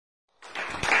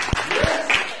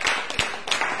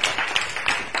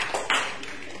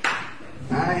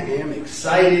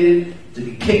excited to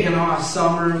be kicking off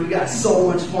summer. We got so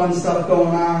much fun stuff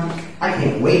going on. I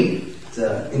can't wait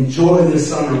to enjoy this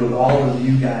summer with all of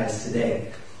you guys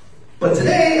today. But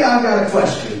today I've got a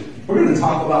question. We're going to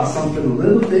talk about something a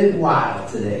little bit wild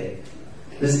today.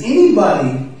 Can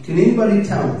anybody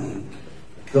tell me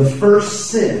the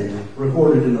first sin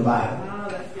recorded in the Bible? Oh,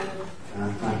 that's good.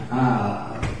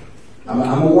 I'm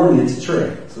going to warn you, it's a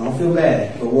trick, so don't feel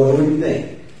bad. But what do you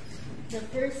think? The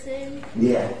first sin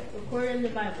recorded in the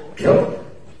Bible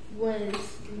was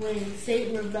when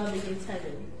Satan rebelled against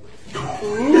heaven. You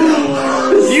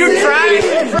tried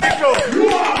to trickle. You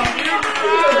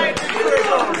tried to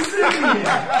trickle.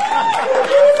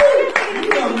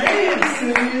 You're the man,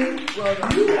 Simeon.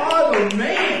 You are the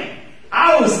man.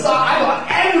 I thought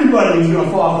everybody was going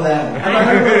to fall for that one. I thought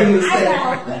everybody was going to say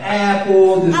the apple,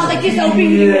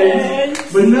 disobedience.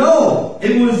 But no,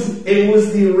 it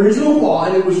was the original law,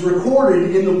 and it was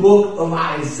recorded in the book of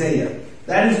Isaiah.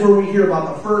 That is where we hear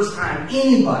about the first time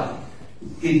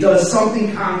it does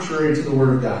something contrary to the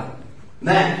Word of God. And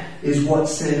that is what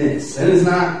sin is. Sin is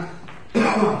not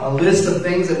a list of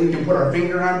things that we can put our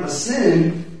finger on, but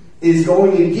sin is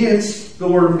going against the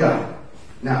Word of God.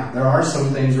 Now, there are some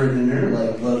things written in there,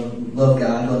 like love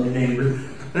God, love your neighbor.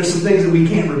 There's some things that we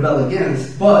can't rebel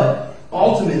against, but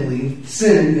ultimately,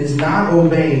 sin is not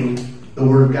obeying the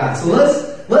Word of God. So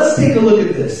let's take a look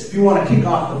at this. If you want to kick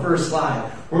off the first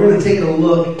slide, we're going to take a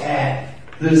look at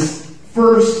this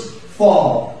first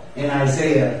fall in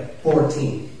Isaiah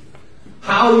 14.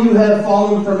 How you have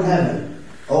fallen from heaven,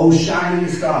 O shining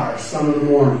star, son of the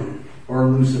morning, or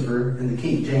Lucifer in the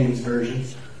King James Version.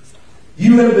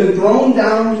 You have been thrown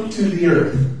down to the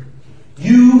earth,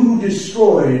 you who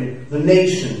destroyed the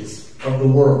nations of the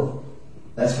world.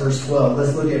 That's verse 12.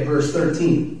 Let's look at verse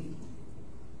 13.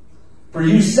 For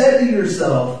you said to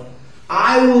yourself,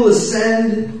 I will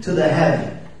ascend to the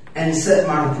heaven and set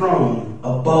my throne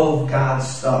above God's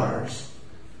stars.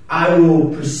 I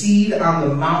will proceed on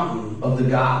the mountain of the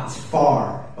gods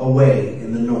far away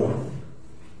in the north.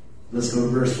 Let's go to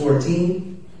verse 14.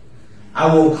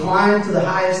 I will climb to the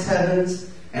highest heavens,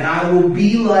 and I will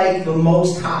be like the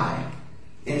Most High.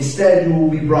 Instead, you will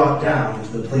be brought down to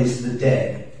the place of the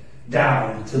dead,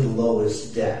 down to the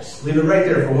lowest depths. Leave it right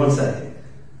there for 1 second.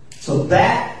 So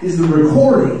that is the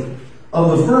recording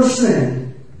of the first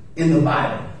sin in the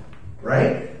Bible,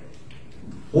 right?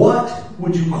 What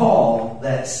would you call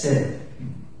that sin?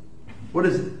 What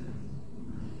is it?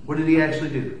 What did he actually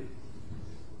do?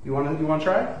 You want to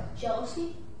try it?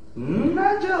 Jealousy?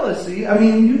 Not jealousy. I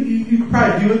mean, you could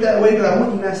probably do it that way, but I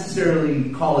wouldn't necessarily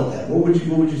call it that. What would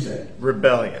you say?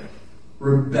 Rebellion.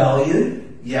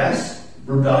 Rebellion, yes.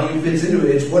 Rebellion fits into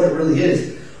it. It's what it really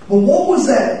is. But what was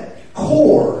that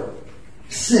core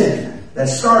sin that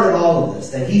started all of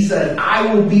this? That he said,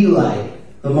 I will be like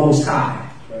the Most High.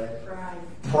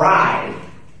 Pride.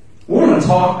 We're going to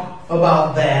talk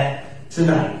about that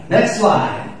tonight. Next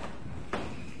slide.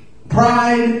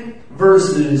 Pride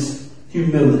versus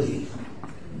humility.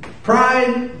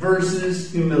 Pride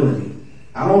versus humility.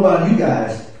 I don't know about you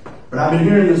guys, but I've been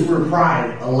hearing this word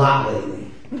pride a lot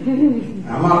lately.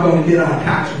 I'm not going to get on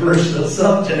controversial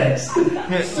subjects.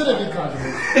 It shouldn't be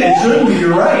controversial. It shouldn't be.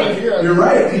 You're right. You're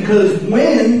right. Because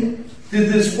when did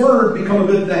this word become a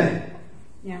good thing?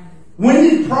 Yeah. When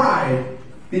did pride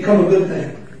become a good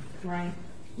thing? Right.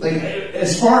 Like,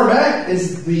 as far back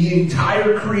as the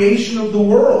entire creation of the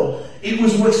world, it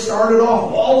was what started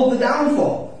off all of the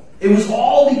downfall. It was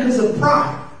all because of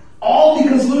pride. All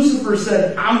because Lucifer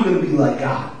said, I'm going to be like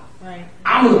God. Right.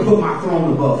 I'm going to put my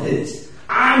throne above his.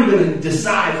 I'm going to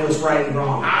decide what's right and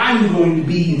wrong. I'm going to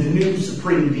be the new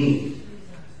supreme being.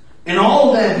 And all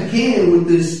of that began with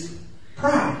this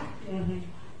pride. Mm-hmm.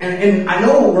 And I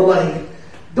know we're like,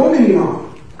 don't get me wrong.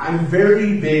 I'm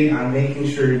very big on making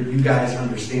sure you guys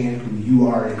understand who you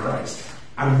are in Christ.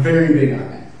 I'm very big on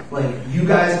that. Like, you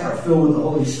guys are filled with the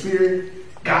Holy Spirit.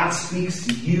 God speaks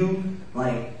to you.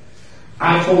 Like,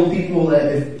 I told people that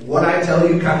if what I tell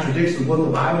you contradicts with what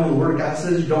the Bible and the Word of God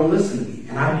says, don't listen to me.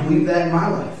 And I believe that in my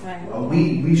life. Right.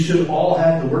 We should all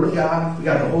have the Word of God. We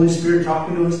got the Holy Spirit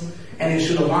talking to us. And it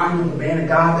should align with the man of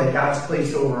God that God's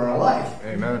placed over our life.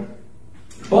 Amen.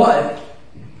 But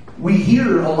we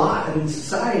hear a lot in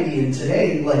society and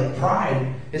today, like,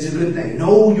 pride is a good thing.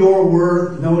 Know your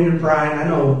worth, know your pride. I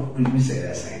know we say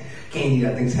that saying. Candy,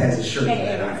 I think, has a shirt with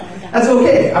that on it. That's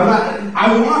okay.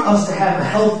 I want us to have a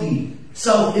healthy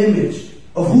self-image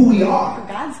of who we are.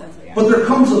 God says we are. But there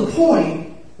comes a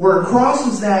point where it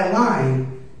crosses that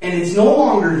line, and it's no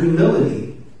longer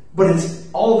humility, but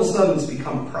it's all of a sudden it's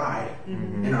become pride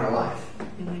in our life.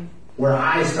 Mm-hmm. Where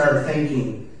I start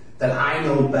thinking that I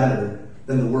know better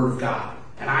than the Word of God.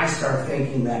 And I I start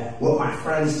thinking that what my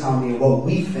friends tell me and what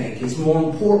we think is more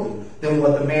important than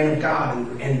what the man of God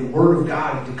and the Word of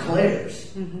God declares.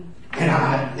 Mm-hmm.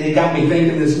 And it got me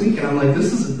thinking this week, and I'm like,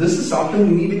 this is something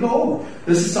we need to go over.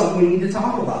 This is something we need to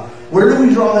talk about. Where do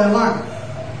we draw that line?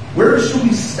 Where should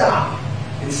we stop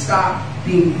and stop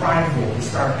being prideful and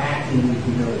start acting with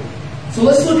humility? So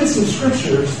let's look at some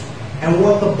scriptures and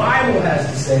what the Bible has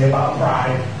to say about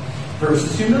pride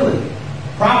versus humility.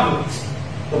 Proverbs,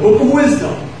 the book of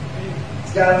wisdom.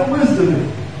 It's got the wisdom in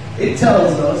it. It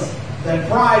tells us that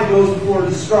pride goes before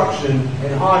destruction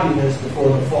and haughtiness before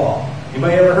the fall.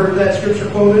 Anybody ever heard that scripture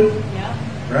quoted?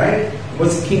 Yeah. Right?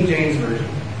 What's the King James Version?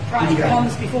 Pride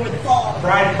comes before the fall.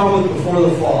 Pride cometh before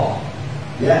the fall.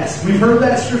 Yes, we've heard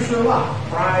that scripture a lot.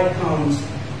 Pride comes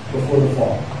before the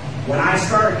fall. When I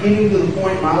start getting to the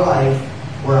point in my life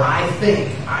where I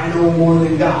think I know more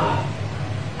than God,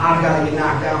 I've got to get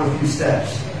knocked down a few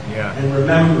steps and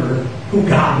remember who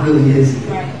God really is.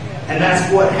 Right. And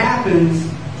that's what happens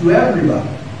to everybody.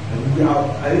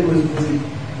 I think it was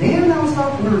Dan and I was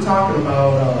talking, we were talking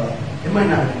about, it might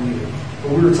not have been you,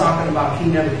 but we were talking about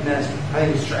King Nebuchadnezzar. I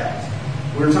think it was Travis.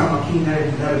 We were talking about King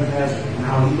Nebuchadnezzar and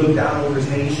how he looked down over his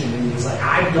nation and he was like,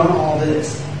 I've done all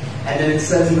this. And then it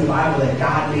says in the Bible that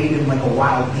God made him like a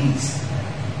wild beast.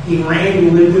 He ran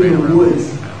and lived in the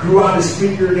woods, grew out his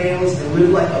fingernails, and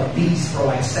lived like a beast for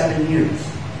like 7 years.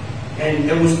 And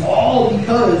it was all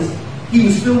because he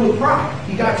was filled with pride.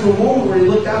 He got to a moment where he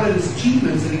looked out at his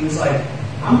achievements and he was like,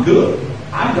 I'm good.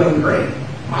 I've done great.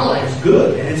 My life's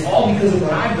good. And it's all because of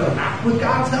what I've done, not with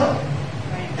God's help.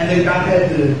 Right. And then God had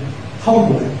to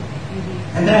humble him.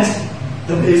 Mm-hmm.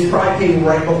 And his pride came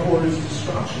right before his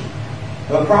destruction.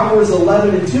 But Proverbs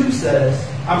 11:2 says,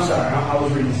 I'm sorry, I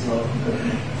was reading slow.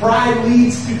 Pride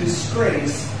leads to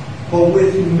disgrace, but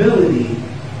with humility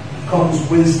comes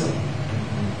wisdom.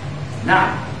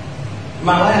 Now,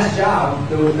 my last job,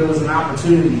 there was an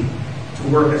opportunity to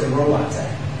work as a robot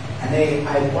tech. And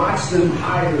I watched them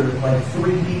hire like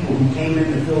 3 people who came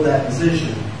in to fill that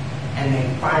position, and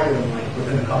they fired them like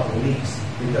within a couple of weeks.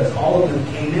 Because all of them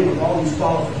came in with all these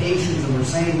qualifications and were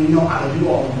saying, we know how to do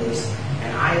all of this,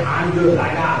 and I'm good,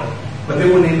 I got it. But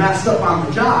then when they messed up on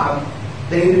the job,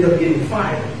 they ended up getting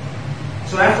fired.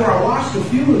 So after I watched a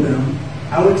few of them,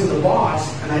 I went to the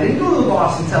boss, and I didn't go to the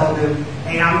boss and tell him,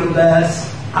 hey, I'm the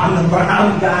best, I'm the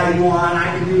guy you want,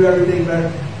 I can do everything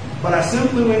better. But I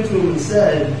simply went to him and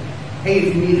said, hey,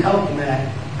 if you need help in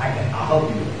that, I'll help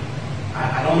you with it.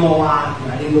 I don't know a lot,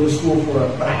 and I didn't go to school for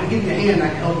it, but I can give you a hand, I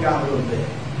can help you out a little bit.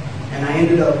 And I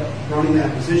ended up running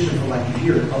that position for like a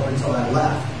year, up until I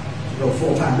left to go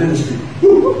full-time ministry.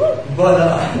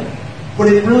 But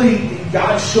it really,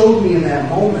 God showed me in that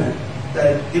moment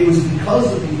that it was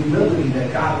because of the humility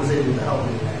that God was able to help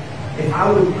me in that. If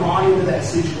I would have gone into that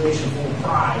situation full of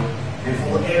pride and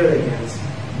full of arrogance,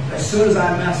 as soon as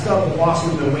I messed up, the boss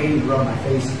would have been waiting to rub my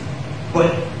face in.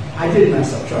 But I did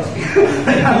mess up, trust me.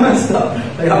 I messed up.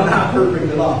 I'm not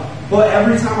perfect at all. But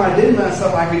every time I did mess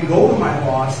up, I could go to my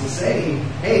boss and say,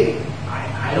 hey,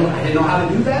 I didn't know how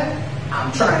to do that.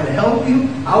 I'm trying to help you.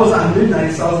 I was on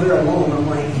midnight, so I was there alone. I'm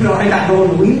like, I got no one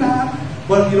to lean on.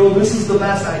 But, this is the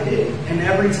best I did. And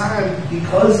every time,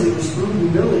 because it was through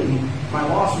humility, my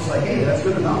boss was like, hey, that's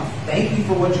good enough. Thank you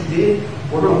for what you did.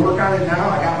 We're going to work on it now.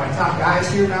 I got my top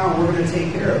guys here now, and we're going to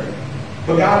take care of it.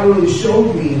 But God really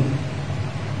showed me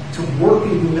to work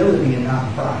in humility and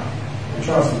not pride. And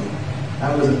trust me,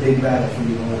 that was a big battle for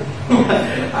me to learn.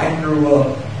 I grew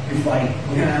up to fight.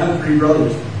 I have 3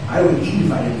 brothers. I would eat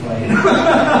if I didn't fight.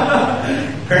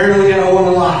 Apparently, I won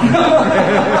a lot.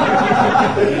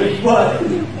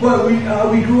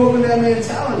 but we grew up in that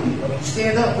mentality. You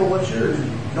stand up for what's yours.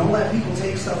 Don't let people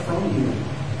take stuff from you.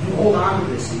 You hold on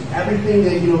to this. Everything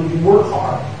that you work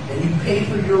hard and you pay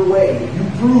for your way. And you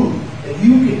prove that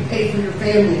you can pay for your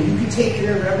family and you can take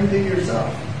care of everything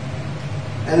yourself.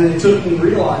 And then it took me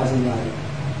realizing,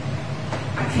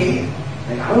 I can't.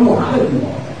 I don't know how to do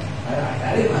all that.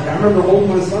 I remember holding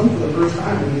my son for the first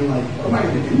time and being like, what am I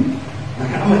going to do?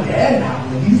 I'm a dad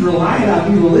now. He's relying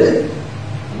on me to live.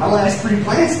 My last 3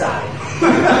 plants died.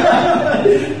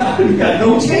 I've got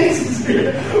no chances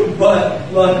here.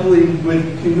 But luckily,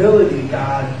 with humility,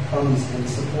 God comes and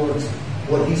supports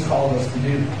what He's called us to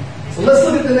do. So let's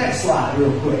look at the next slide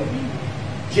real quick.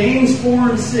 James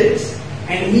 4:6.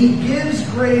 And He gives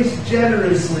grace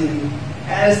generously,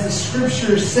 as the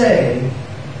scriptures say,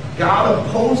 God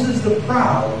opposes the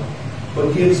proud,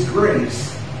 but gives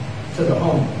grace to the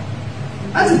humble.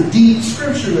 That's a deep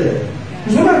scripture there.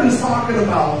 Because we're not just talking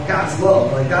about God's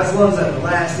love. God's love is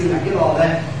everlasting. I get all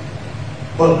that.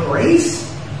 But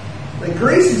grace?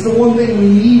 Grace is the one thing we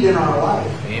need in our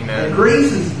life. Amen.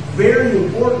 Grace is very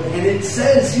important. And it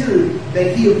says here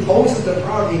that he opposes the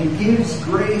proud and gives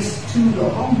grace to the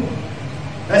humble.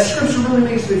 That scripture really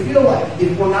makes me feel like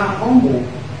if we're not humble,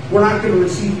 we're not going to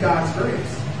receive God's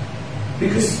grace.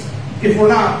 Because if we're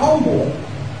not humble,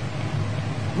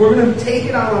 we're going to take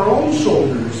it on our own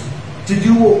shoulders to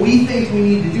do what we think we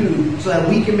need to do so that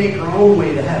we can make our own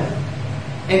way to heaven.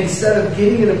 And instead of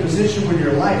getting in a position in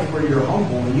your life where you're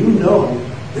humble and you know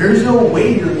there's no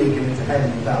way you're making it to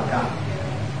heaven without God.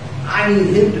 I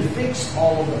need him to fix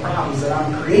all of the problems that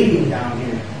I'm creating down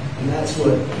here. And that's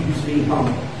what keeps me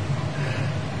humble.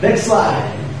 Next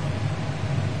slide.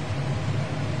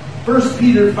 1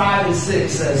 Peter 5 and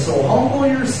 6 says, so humble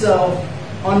yourself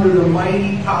under the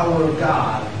mighty power of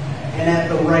God, and at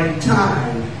the right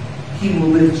time, he will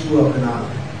lift you up in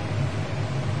honor.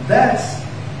 That's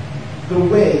the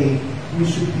way we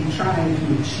should be trying to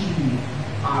achieve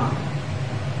honor.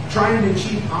 Trying to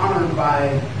achieve honor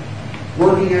by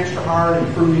working extra hard,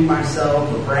 improving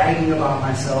myself, or bragging about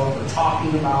myself, or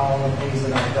talking about all the things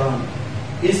that I've done,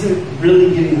 isn't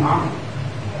really getting honor.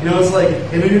 You know, it's like,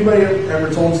 have anybody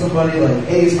ever told somebody, like,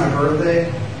 hey, it's my birthday,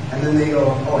 and then they go,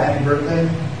 oh, happy birthday?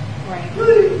 Right.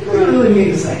 Really mean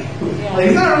the same. Yeah. Like,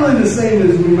 it's not really the same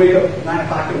as when you wake up at 9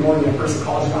 o'clock in the morning and a person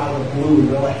calls you out of the blue, and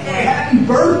they're like, hey, happy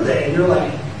birthday! And you're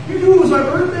like, you knew it was my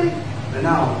birthday? And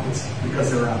now, it's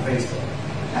because they were on Facebook.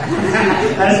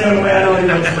 That's the only way I know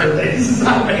anyone's birthday. This is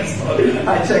on Facebook.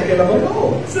 I check it, I'm like,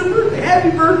 oh, it's their birthday.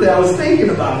 Happy birthday. I was thinking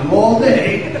about you all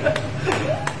day.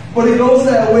 But it goes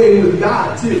that way with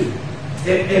God, too.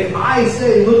 If I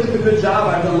say, look at the good job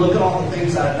I've done, look at all the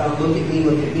things I've done, look at me,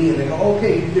 and they go,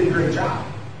 okay, you did a great job.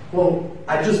 Well,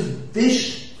 I just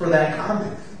fished for that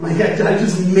comment. Like, I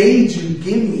just made you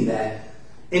give me that.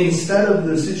 Instead of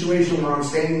the situation where I'm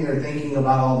standing there thinking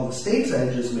about all the mistakes I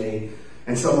just made,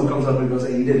 and someone comes up and goes,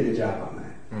 hey, you did a good job on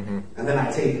that. Mm-hmm. And then I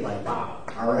take it like, wow,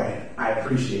 all right, I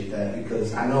appreciate that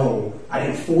because I know I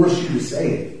didn't force you to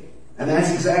say it. And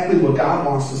that's exactly what God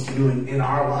wants us to do in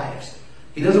our lives.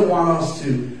 He doesn't want us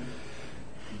to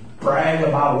brag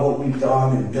about what we've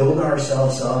done and build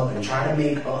ourselves up and try to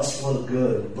make us look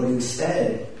good. But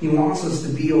instead, he wants us to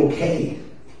be okay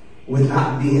with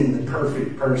not being the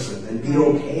perfect person and be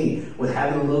okay with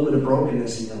having a little bit of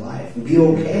brokenness in your life and be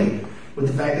okay with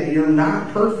the fact that you're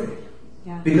not perfect.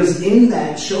 Yeah. Because in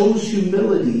that shows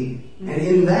humility, and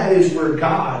in that is where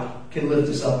God can lift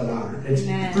us up in honor. It's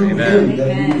through him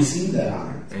that we receive that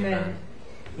honor. Amen.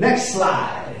 Next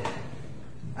slide.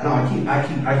 I know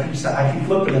I keep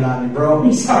flipping it on you, bro.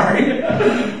 I'm sorry.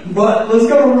 But let's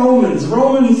go to Romans.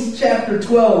 Romans chapter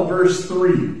 12, verse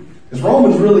 3. Because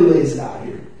Romans really lays it out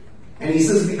here. And he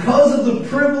says, because of the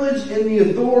privilege and the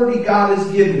authority God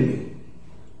has given me.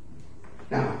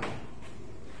 Now,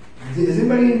 has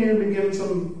anybody in here been given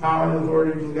some power and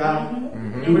authority from God?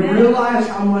 Mm-hmm. Do we realize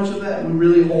how much of that we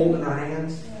really hold in our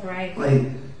hands? Right. Like,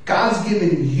 God's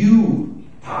given you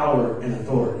power and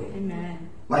authority. Amen.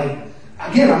 Like,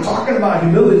 again, I'm talking about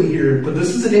humility here, but this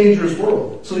is a dangerous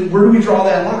world. So where do we draw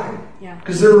that line? Yeah.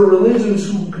 Because there are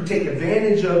religions who could take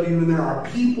advantage of you, and there are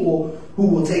people who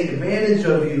will take advantage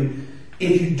of you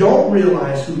if you don't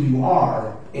realize who you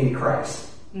are in Christ.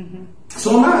 Mm-hmm.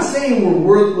 So I'm not saying we're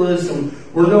worthless and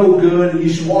we're no good and you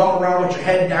should walk around with your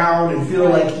head down and feel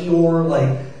like Eeyore.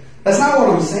 Like, that's not what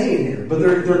I'm saying here. But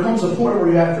there comes a point where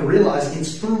you have to realize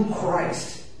it's through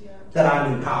Christ that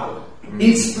I'm empowered. Mm-hmm.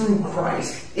 It's through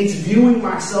Christ. It's viewing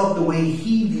myself the way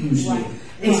he views me.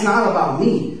 It's not about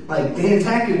me. Like, Dan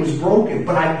Tackett was broken,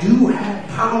 but I do have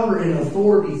power and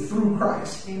authority through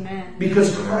Christ. Amen.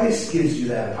 Because Christ gives you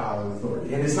that power and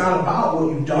authority. And it's not about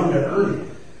what you've done to earn it.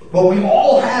 But we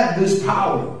all have this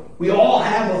power. We all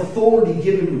have authority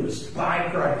given to us by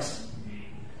Christ.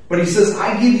 But he says,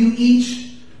 I give you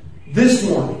each this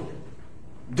morning.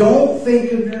 Don't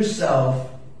think of yourself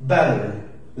better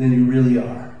than you really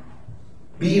are.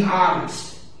 Be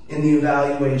honest in the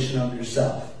evaluation of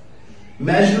yourself.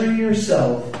 Measuring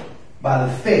yourself by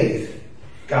the faith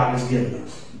God has given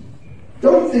us.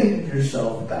 Don't think of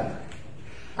yourself better.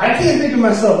 I can't think of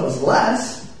myself as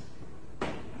less.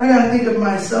 I got to think of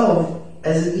myself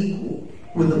as an equal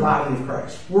with the body of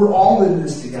Christ. We're all in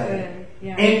this together.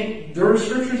 Yeah. And there are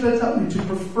scriptures that tell you to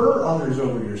prefer others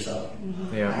over yourself.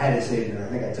 Mm-hmm. Yeah. I had it saved there. I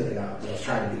think I took it out because I was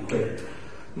trying to be quicker.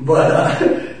 But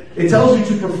it tells you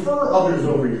to prefer others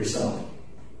over yourself.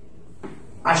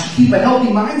 I should keep a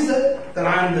healthy mindset that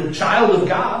I'm the child of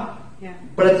God. Yeah.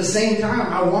 But at the same time,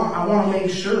 I want to make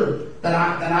sure that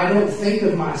I don't think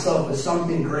of myself as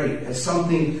something great, as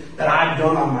something that I've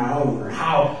done on my own, or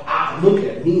how I look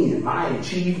at me and my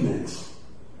achievements.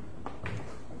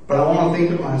 But I want to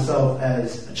think of myself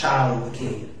as a child of the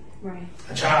King. Right.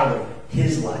 A child of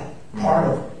his life, part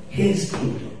of his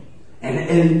kingdom.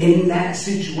 And in that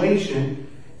situation,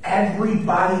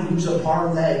 everybody who's a part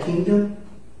of that kingdom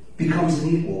becomes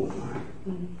an equal with mine.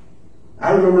 Mm-hmm.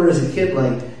 I remember as a kid,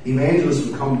 like, evangelists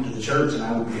would come to the church and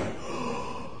I would be like,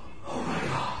 oh my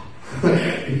God.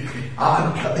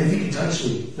 If he can touch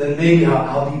me, then maybe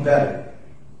I'll be better.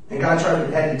 And God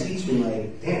had to teach me,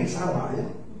 like, damn, it's not about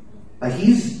him. Like,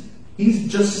 he's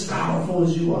just as powerful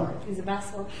as you are. He's a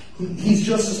vessel. He's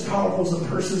just as powerful as the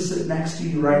person sitting next to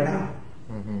you right now.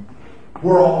 Mm-hmm.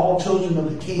 We're all children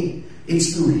of the King.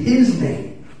 It's through his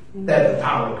name that the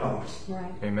power comes.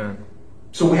 Right. Amen.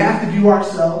 So we have to view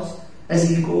ourselves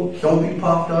as equal. Don't be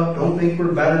puffed up. Don't think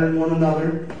we're better than one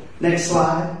another. Next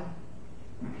slide.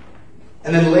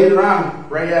 And then later on,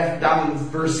 right after down in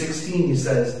verse 16, he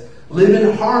says, live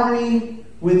in harmony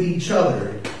with each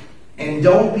other and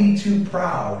don't be too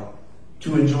proud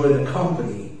to enjoy the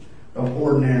company of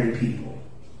ordinary people.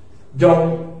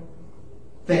 Don't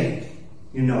think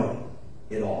you know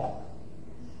it all.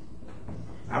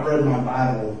 I've read my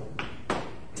Bible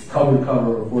cover to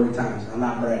cover over 40 times. I'm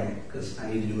not bragging because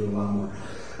I need to do it a lot more.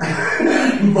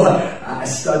 But I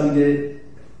studied it.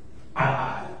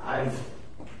 I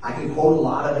can quote a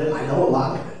lot of it. I know a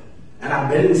lot of it. And I've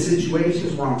been in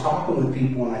situations where I'm talking with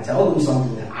people and I tell them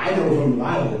something that I know from the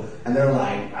Bible and they're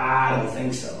like, I don't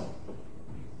think so.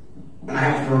 And I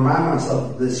have to remind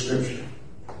myself of this scripture.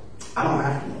 I don't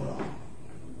have to know it all.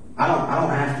 I don't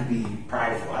have to be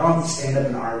prideful. I don't have to stand up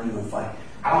and argue and fight.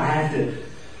 I don't have to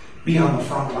be on the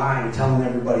front line telling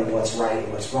everybody what's right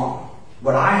and what's wrong.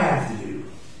 What I have to do,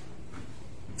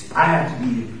 I have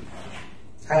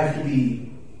to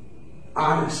be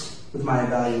honest with my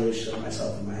evaluation of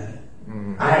myself in my head.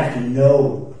 Mm-hmm. I have to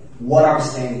know what I'm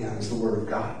standing on is the Word of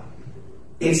God.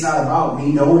 It's not about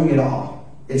me knowing it all.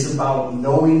 It's about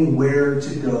knowing where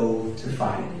to go to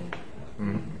find it.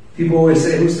 Mm-hmm. People always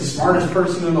say, who's the smartest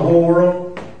person in the whole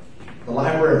world? The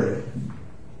librarian.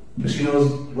 Because she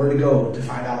knows where to go to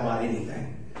find out about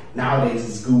anything. Nowadays,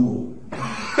 it's Google.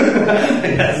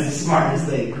 That's the smartest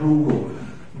thing, Google.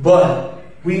 But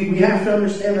we have to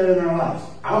understand that in our lives.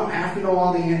 I don't have to know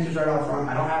all the answers right out front.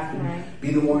 I don't have to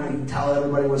be the one to tell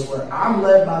everybody what's where. I'm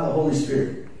led by the Holy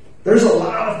Spirit. There's a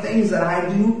lot of things that I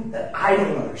do that I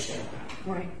don't understand.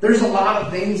 Right. There's a lot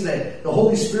of things that the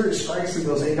Holy Spirit strikes and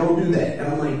goes, hey, don't do that. And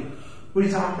I'm like, what are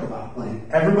you talking about? Like,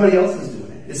 everybody else is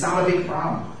doing it. It's not a big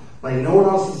problem. Like, no one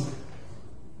else is.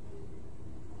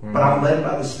 But I'm led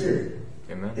by the Spirit.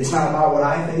 Amen. It's not about what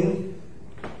I think.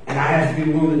 And I have to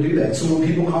be willing to do that. So when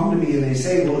people come to me and they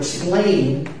say, well,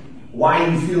 explain why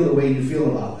you feel the way you feel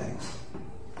about things.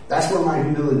 That's where my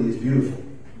humility is beautiful.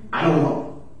 I don't know.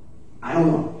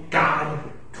 God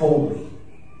told me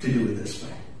to do it this way.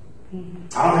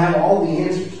 I don't have all the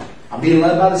answers. I'm being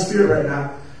led by the Spirit right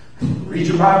now. Read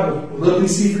your Bible. Look and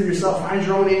see for yourself. Find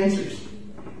your own answers.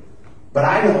 But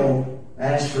I know,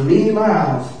 as for me and my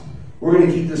house, we're going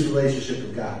to keep this relationship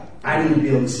with God. I need to be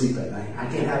able to sleep at night. I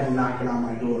can't have him knocking on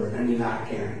my door and me not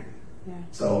caring. Yeah.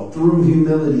 So through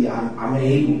humility, I'm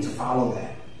able to follow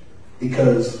that.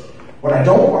 Because what I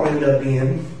don't want to end up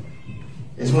being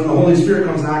is when the Holy Spirit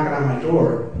comes knocking on my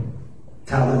door,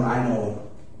 tell them I know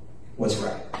what's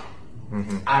right.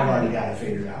 Mm-hmm. I've already got it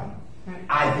figured out. Right.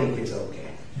 I think it's okay.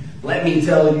 Let me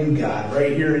tell you, God,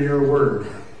 right here in your word.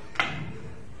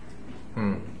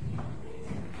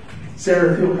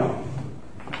 Sarah, if you'll come.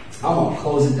 I'm going to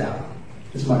close it down.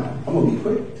 I'm going to be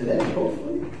quick today,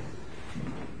 hopefully.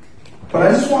 But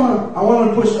I want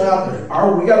to push that out there.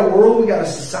 We got a world, we got a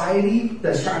society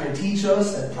that's trying to teach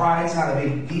us that pride's not a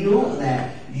big deal, and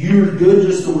that you're good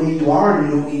just the way you are, and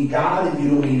you don't need God, and you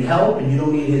don't need help, and you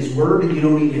don't need His Word, and you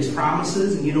don't need His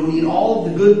promises, and you don't need all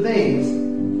of the good things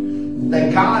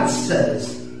that God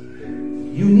says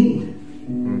you need.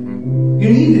 You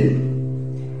need it.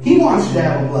 He wants you to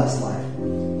have a blessed life.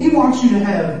 He wants you to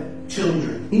have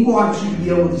children. He wants you to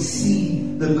be able to see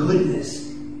the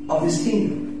goodness of His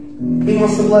kingdom. He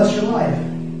wants to bless your life.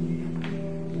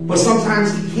 But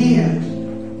sometimes He can't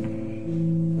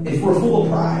if we're full of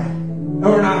pride and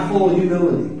we're not full of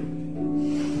humility.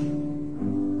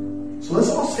 So let's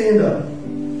all stand up.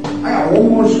 I got one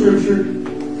more scripture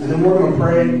and then we're going to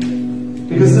pray,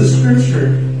 because this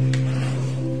scripture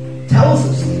tells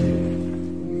us to.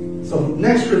 So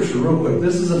next scripture real quick.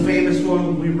 This is a famous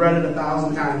one. We've read it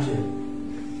 1,000 times here.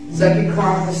 2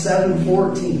 Chronicles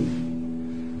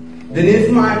 7:14. Then if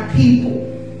my people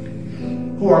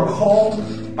who are called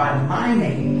by my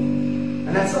name,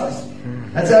 and that's us.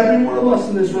 That's every one of us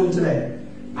in this room today.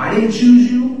 I didn't choose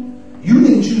you. You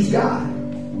didn't choose God.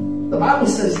 The Bible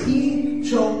says He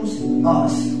chose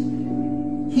us.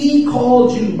 He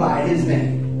called you by His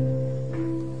name.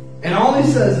 And all He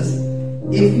says is,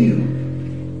 if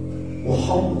you will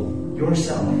humble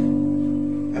yourself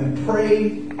and pray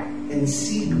and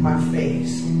seek my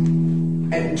face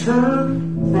and turn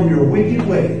from your wicked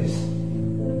ways,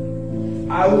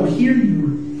 I will hear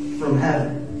you from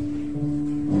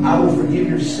heaven. I will forgive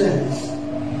your sins,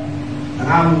 and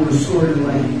I will restore your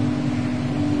land.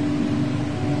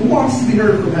 Who wants to be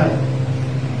heard from heaven?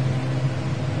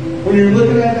 When you're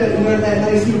looking at that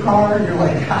nice new car, and you're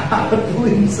like,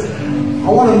 please, I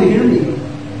want him to hear me.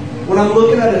 When I'm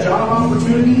looking at a job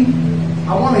opportunity,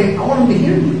 I want him to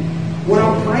hear me. When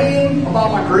I'm praying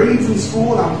about my grades in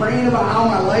school, and I'm praying about how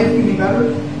my life can be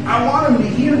better, I want him to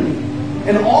hear me.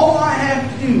 And all I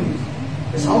have to do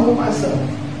is humble myself,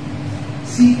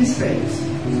 seek his face,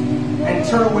 and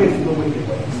turn away from the wicked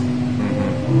ways.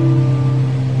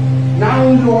 Not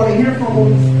only do I want to hear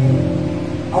from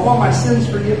him, I want my sins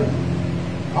forgiven.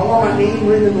 I want my name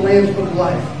written in the Lamb's Book of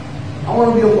Life. I want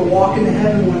to be able to walk into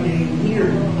heaven one day and hear,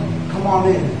 come on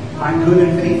in, my good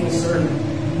and faithful servant.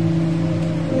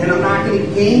 And I'm not going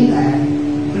to gain that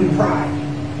through pride.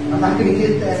 I'm not going to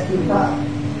get that through pride.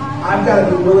 I've got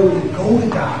to be willing to go to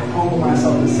God and humble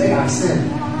myself and say I've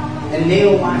sinned and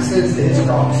nail my sins to his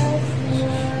cross.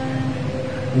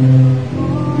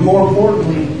 More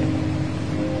importantly,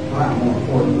 well, not more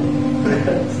importantly,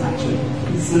 it's not true.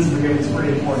 Sins forgiveness is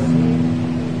pretty important to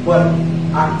me. But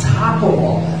on top of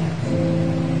all that,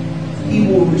 he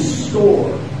will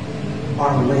restore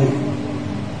our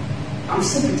land. I'm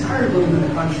sick and tired of living in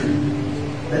a country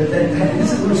that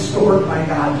isn't restored by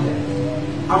God yet.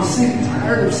 I'm sick and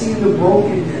tired of seeing the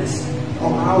brokenness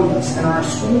around us in our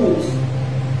schools,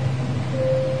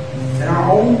 in our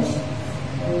homes,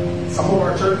 some of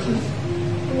our churches.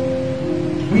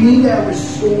 We need that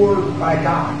restored by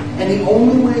God. And the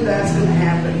only way that's going to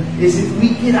happen is if we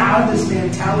get out of this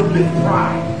mentality of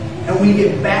pride and we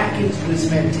get back into this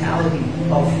mentality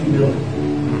of humility.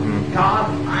 God,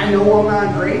 I know I'm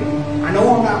not great. I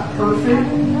know I'm not perfect.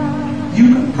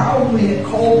 You could probably have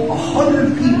called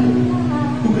 100 people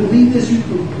who could lead this youth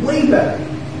group way better.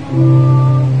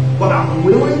 But I'm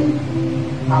willing,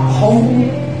 I'm humble,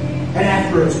 and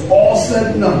after it's all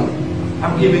said and done,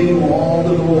 I'm giving you all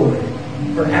the glory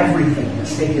for everything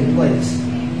that's taken place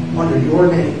under your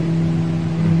name.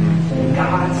 And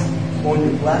God's going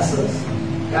to bless us.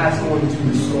 God's going to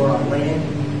restore our land.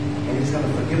 And he's going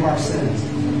to forgive our sins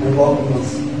and welcome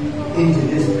us into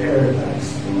his paradise.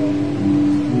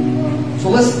 So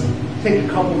let's take a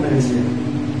couple minutes here.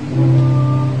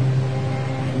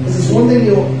 This is one thing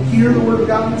you'll hear the word of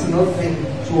God. It's another thing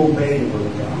to obey the word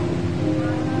of God.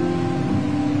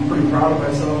 I'm pretty proud of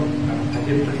myself. I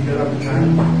did pretty good on the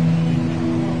time.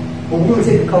 But we're going to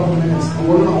take a couple minutes and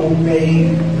we're going to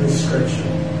obey the scripture.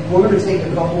 We're going to take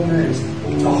a couple minutes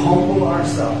to humble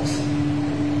ourselves,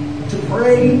 to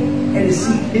pray and to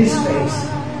seek his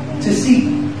face, to seek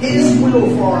his will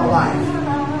for our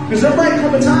life. Because there might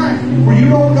come a time where you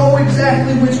don't know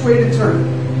exactly which way to turn.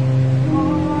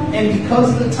 And because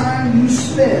of the time you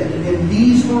spend in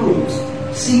these rooms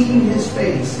seeking his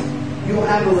face, you'll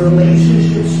have a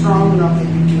relationship strong enough that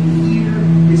you can hear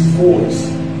his voice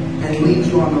and lead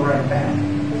you on the right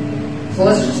path. So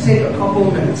let's just take a couple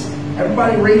of minutes.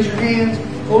 Everybody raise your hands,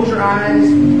 close your eyes,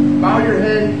 bow your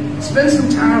head, spend some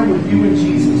time with you and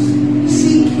Jesus.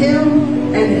 Seek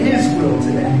him and his will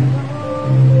today.